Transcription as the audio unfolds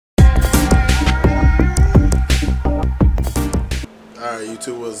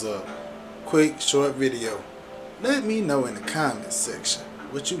to was a quick short video. Let me know in the comments section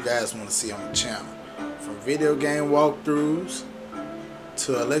what you guys want to see on the channel, from video game walkthroughs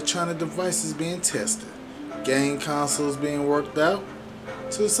to electronic devices being tested, game consoles being worked out,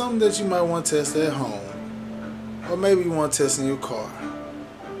 to something that you might want to test at home, or maybe you want to test in your car,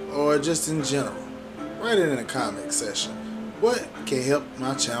 or just in general. Write it in the comment section. What can help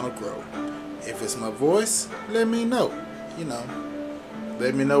my channel grow? If it's my voice, let me know.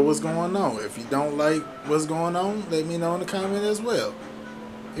 Let me know what's going on. If you don't like what's going on, let me know in the comment as well.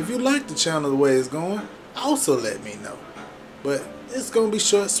 If you like the channel the way it's going, also let me know. But it's going to be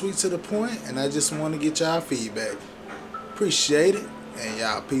short, sweet, to the point, and I just want to get y'all feedback. Appreciate it, and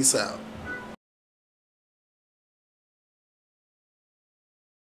y'all peace out.